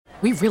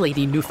We really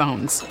need new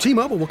phones.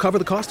 T-Mobile will cover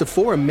the cost of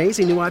 4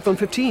 amazing new iPhone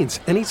 15s,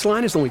 and each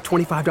line is only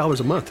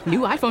 $25 a month. New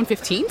iPhone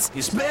 15s?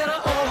 It's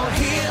better over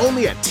here.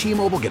 Only at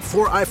T-Mobile, get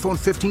 4 iPhone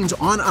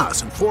 15s on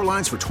us and 4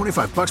 lines for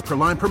 $25 per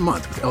line per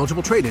month with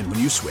eligible trade-in when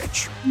you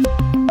switch.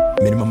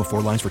 Minimum of 4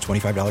 lines for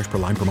 $25 per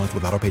line per month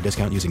with autopay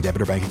discount using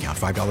debit or bank account.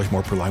 $5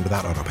 more per line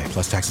without autopay,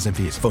 plus taxes and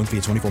fees. Phone fee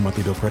at 24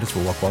 monthly bill credits for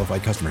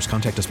well-qualified customers.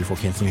 Contact us before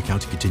canceling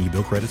account to continue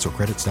bill credits or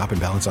credit stop and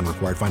balance on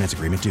required finance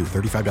agreement due.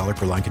 $35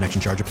 per line connection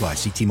charge applies.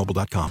 See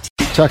T-Mobile.com.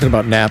 Talking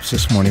about naps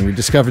this morning, we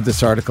discovered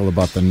this article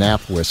about the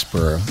nap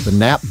whisperer. The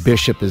nap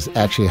bishop is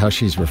actually how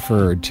she's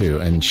referred to,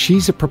 and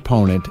she's a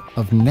proponent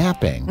of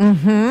napping.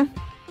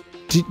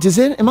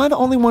 Mm-hmm. Am I the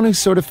only one who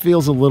sort of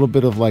feels a little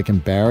bit of like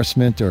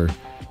embarrassment or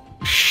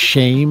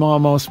shame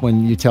almost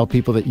when you tell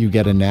people that you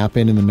get a nap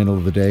in the middle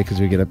of the day because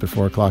we get up at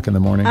 4 o'clock in the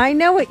morning? I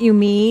know what you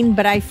mean,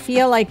 but I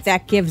feel like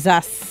that gives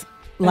us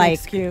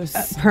excuse.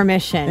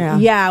 Permission.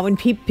 Yeah, when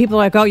people are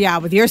like, oh, yeah,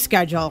 with your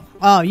schedule,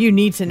 oh, you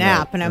need to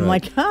nap. Right, and I'm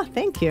like,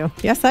 thank you.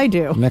 Yes, I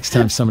do. Next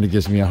time somebody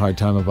gives me a hard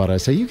time about it, I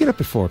say, you get up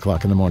at 4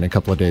 o'clock in the morning a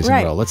couple of days in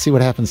a row. Let's see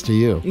what happens to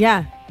you.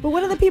 Yeah. But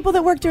what do the people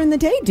that work during the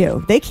day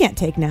do? They can't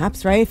take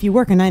naps, right? If you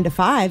work a 9 to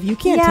 5, you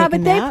can't take a nap. Yeah,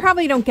 but they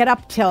probably don't get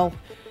up till,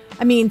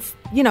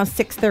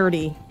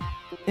 6:30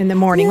 in the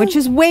morning, which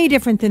is way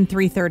different than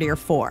 3:30 or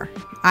 4,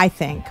 I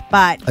think.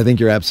 But I think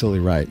you're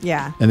absolutely right.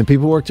 Yeah. And the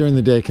people who work during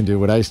the day can do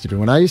what I used to do.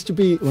 When I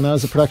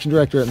was a production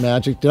director at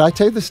Magic, did I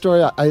tell you the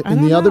story?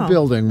 In the other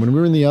building, when we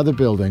were in the other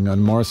building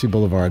on Morrissey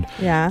Boulevard,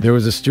 there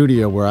was a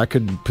studio where I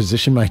could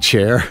position my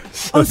chair.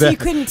 So you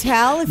couldn't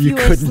tell if you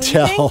were couldn't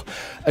sleeping? tell.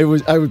 I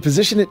would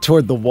position it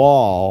toward the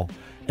wall.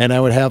 And I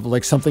would have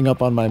like something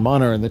up on my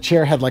monitor, and the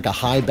chair had like a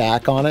high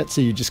back on it, so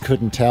you just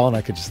couldn't tell, and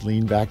I could just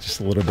lean back just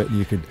a little bit, and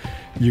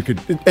you could,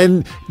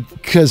 and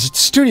because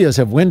studios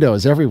have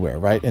windows everywhere,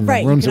 right? In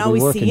the rooms that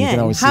we work in, you can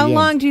always see in. How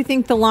long do you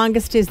think the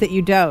longest is that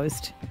you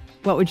dozed?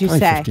 What would you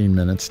say? 15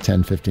 minutes,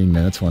 10, 15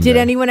 minutes one day. Did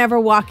anyone ever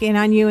walk in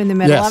on you in the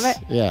middle of it?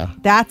 Yeah.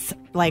 That's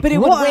like, but it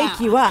would wake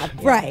you up,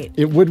 right?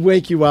 It would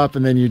wake you up,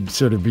 and then you'd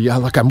sort of be,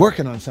 look, I'm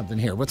working on something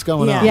here. What's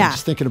going on? Yeah. I'm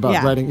just thinking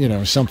about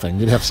writing, something.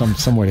 You'd have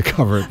some way to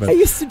cover it. But I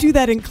used to do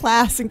that in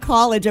class in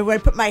college. I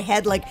would put my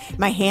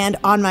hand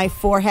on my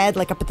forehead,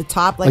 like up at the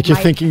top, like you're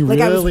thinking like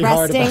really I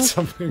was resting,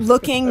 hard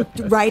about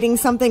something, writing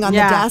something on the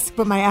desk,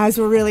 but my eyes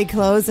were really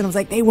closed, and I was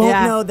like, they won't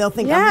know. They'll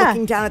think I'm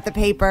looking down at the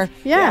paper.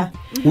 Yeah.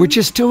 We're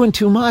just doing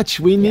too much.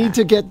 We need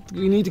to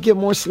get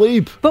more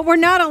sleep. But we're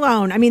not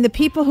alone. The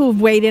people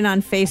who've weighed in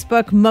on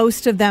Facebook,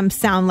 most of them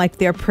sound like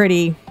they're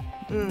pretty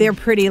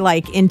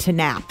like into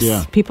naps.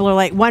 Yeah. People are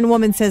like, one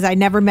woman says, I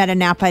never met a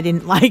nap I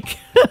didn't like.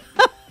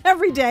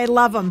 Every day,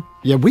 love them.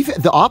 Yeah, we've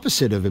the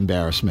opposite of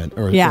embarrassment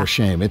or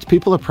shame. It's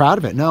people are proud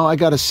of it. No, I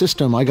got a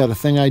system. I got a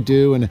thing I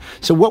do. And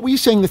so what were you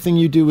saying the thing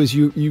you do is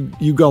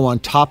you go on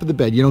top of the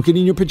bed. You don't get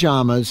in your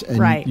pajamas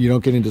and you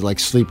don't get into like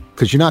sleep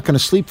because you're not going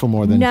to sleep for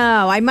more than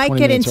No, I might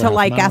get into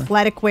like hour.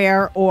 athletic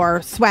wear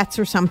or sweats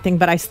or something,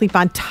 but I sleep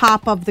on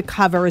top of the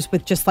covers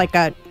with just like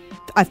a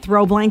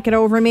throw blanket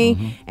over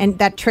me. And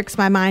that tricks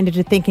my mind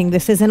into thinking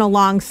this isn't a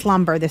long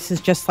slumber. This is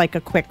just like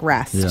a quick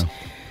rest. Yeah.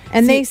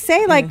 And they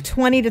say like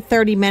 20 to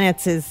 30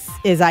 minutes is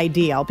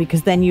ideal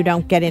because then you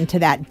don't get into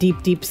that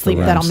deep sleep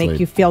that'll make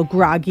you feel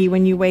groggy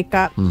when you wake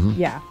up.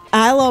 Yeah.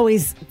 I'll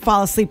always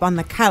fall asleep on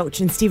the couch,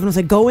 and Stephen was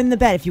like, go in the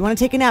bed. If you want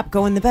to take a nap,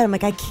 go in the bed. I'm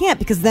like, I can't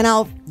because then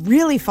I'll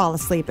really fall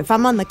asleep. If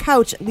I'm on the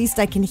couch, at least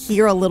I can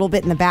hear a little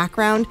bit in the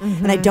background,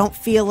 and I don't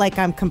feel like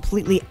I'm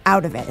completely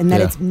out of it and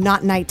that it's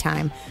not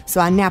nighttime. So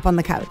I nap on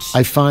the couch.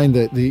 I find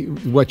that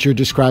what you're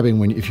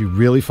describing, if you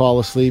really fall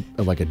asleep,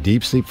 like a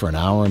deep sleep for an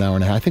hour and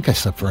a half, I think I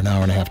slept for an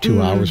hour and a half,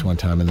 2 hours one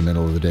time in the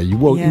middle of the day. You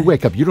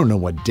wake up, you don't know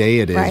what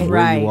day it is,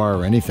 where you are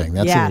or anything.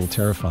 That's a little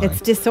terrifying.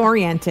 It's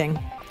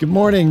disorienting. Good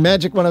morning,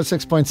 Magic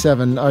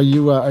 106.7. Are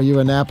you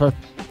a napper?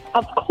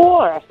 Of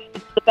course.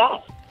 It's the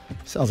best.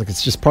 Sounds like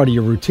it's just part of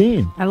your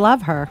routine. I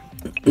love her.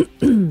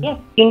 Yes,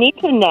 you need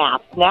to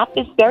nap. Nap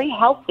is very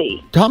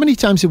healthy. How many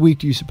times a week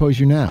do you suppose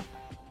you nap?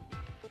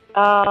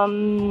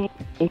 In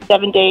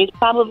 7 days,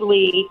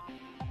 probably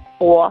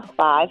 4,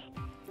 5.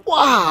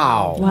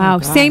 Wow. Wow.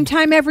 Same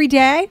time every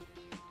day?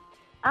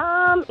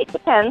 It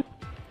depends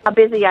how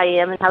busy I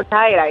am and how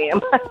tired I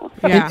am.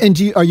 Yeah. And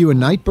are you a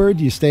night bird?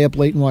 Do you stay up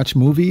late and watch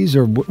movies,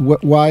 or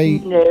why?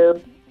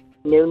 No.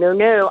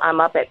 I'm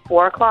up at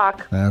 4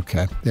 o'clock.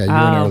 Okay. Yeah, you're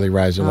an early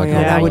riser.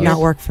 That would not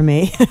work for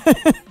me.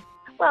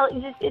 Well,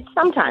 it's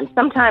sometimes.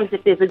 Sometimes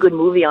if there's a good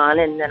movie on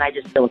and then I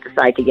just don't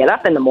decide to get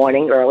up in the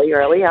morning early,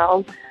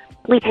 I'll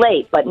sleep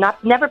late, but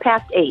never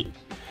past 8.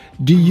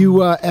 Do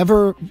you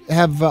ever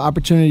have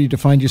opportunity to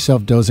find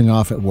yourself dozing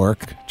off at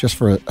work just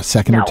for a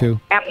second or two?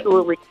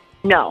 Absolutely.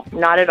 No,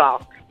 not at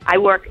all. I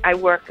work in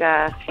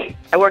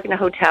a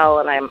hotel,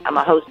 and I'm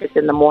a hostess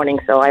in the morning,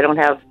 so I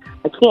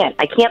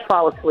can't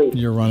fall asleep.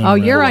 You're running. Oh,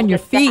 around. you're on your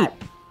feet.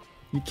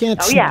 You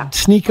can't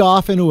sneak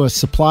off into a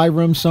supply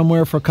room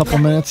somewhere for a couple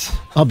minutes?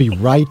 I'll be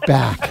right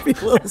back. That'd be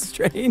a little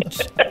strange.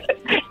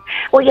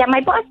 Well, yeah,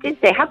 my boss did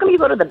say, how come you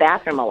go to the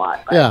bathroom a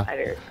lot? But Yeah. I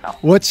don't know.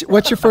 What's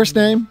your first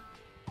name?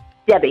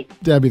 Debbie.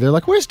 Debbie. They're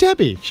like, where's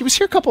Debbie? She was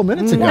here a couple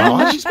minutes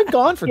ago. She's been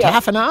gone for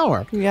half an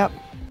hour. Yep.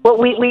 Well,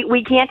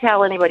 we can't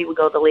tell anybody we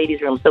go to the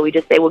ladies' room, so we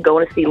just say we're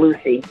going to see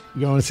Lucy.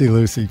 You're going to see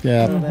Lucy.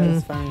 Yeah. That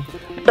is funny.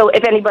 So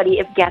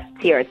if guests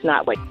here, it's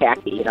not like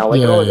tacky,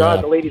 like, oh,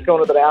 God, the lady's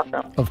going to the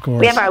bathroom. Of course.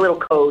 We have our little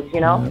codes,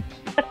 Yep.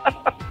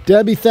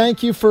 Debbie,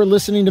 thank you for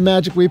listening to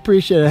Magic. We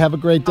appreciate it. Have a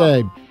great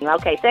day.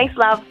 Okay, thanks,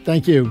 love.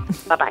 Thank you.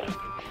 Bye-bye.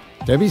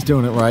 Debbie's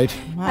doing it right.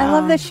 Wow. I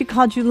love that she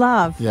called you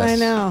love. Yes. I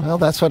know. Well,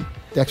 that's what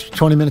the extra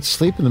 20 minutes of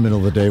sleep in the middle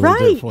of the day will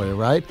do Right. for you,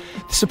 right?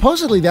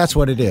 Supposedly, that's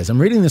what it is. I'm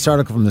reading this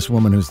article from this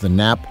woman who's the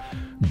Nap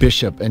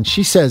Bishop, and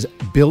she says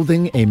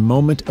building a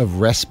moment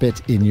of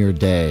respite in your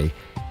day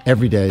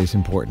every day is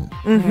important.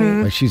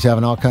 Mm-hmm. Like she's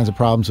having all kinds of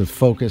problems with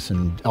focus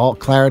and all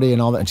clarity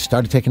and all that. And she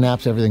started taking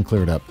naps, everything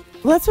cleared up.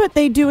 Well, that's what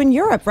they do in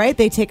Europe, right?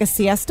 They take a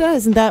siesta.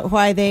 Isn't that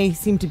why they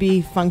seem to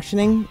be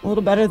functioning a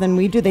little better than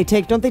we do?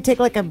 Don't they take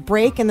like a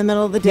break in the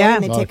middle of the day Yeah.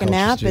 and they A lot take of a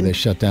cultures nap? do. And They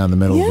shut down in the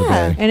middle of the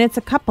Yeah. day. And it's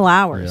a couple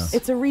hours.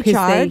 it's a 'Cause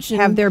recharge. They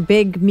have their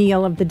big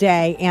meal of the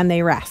day and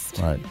they rest.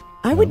 Right.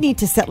 I would need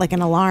to set like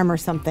an alarm or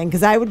something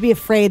because I would be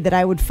afraid that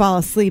I would fall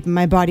asleep and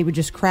my body would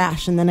just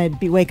crash and then I'd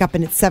wake up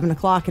and it's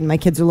 7:00 and my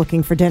kids are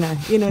looking for dinner.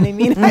 You know what I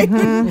mean?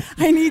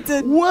 I need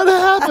to. What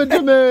happened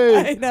to me?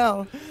 I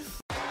know.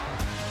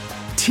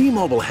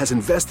 T-Mobile has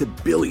invested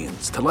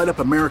billions to light up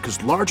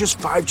America's largest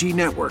 5G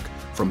network,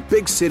 from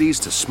big cities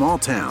to small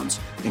towns,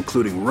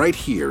 including right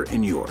here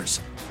in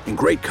yours. And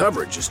great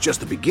coverage is just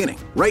the beginning.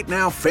 Right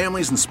now,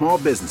 families and small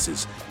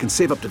businesses can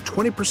save up to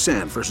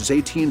 20% versus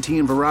AT&T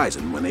and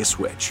Verizon when they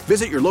switch.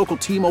 Visit your local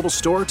T-Mobile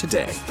store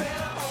today.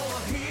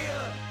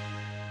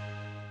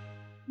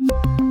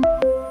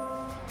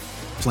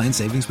 Plan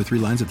savings with 3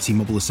 lines of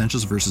T-Mobile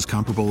Essentials versus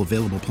comparable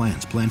available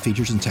plans. Plan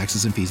features and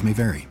taxes and fees may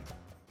vary.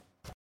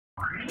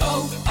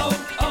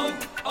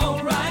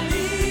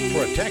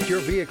 Protect your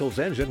vehicle's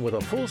engine with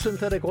a full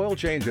synthetic oil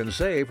change and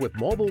save with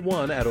Mobil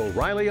 1 at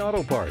O'Reilly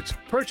Auto Parts.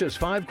 Purchase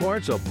 5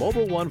 quarts of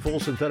Mobil 1 full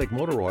synthetic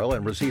motor oil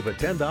and receive a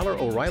 $10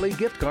 O'Reilly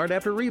gift card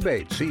after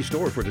rebate. See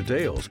store for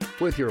details.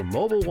 With your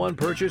Mobil 1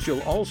 purchase,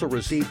 you'll also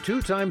receive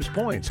 2 times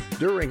points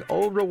during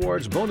O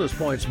Rewards Bonus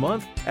Points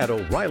Month at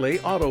O'Reilly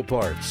Auto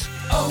Parts.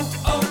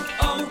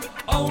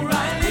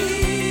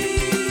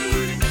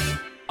 O'Reilly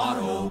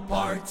Auto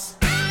Parts.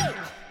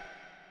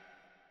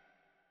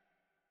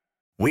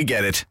 We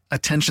get it.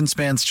 Attention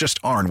spans just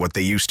aren't what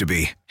they used to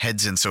be.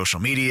 Heads in social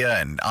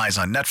media and eyes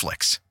on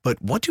Netflix. But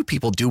what do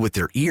people do with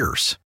their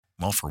ears?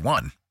 Well, for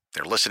one,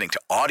 they're listening to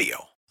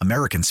audio.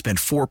 Americans spend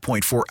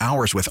 4.4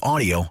 hours with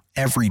audio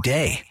every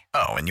day.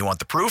 Oh, and you want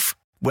the proof?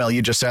 Well,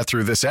 you just sat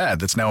through this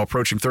ad that's now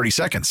approaching 30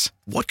 seconds.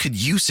 What could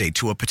you say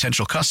to a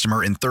potential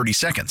customer in 30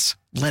 seconds?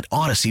 Let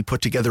Odyssey put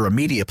together a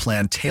media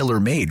plan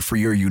tailor-made for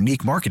your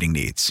unique marketing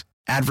needs.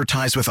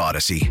 Advertise with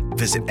Odyssey.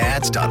 Visit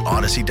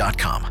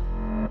ads.odyssey.com.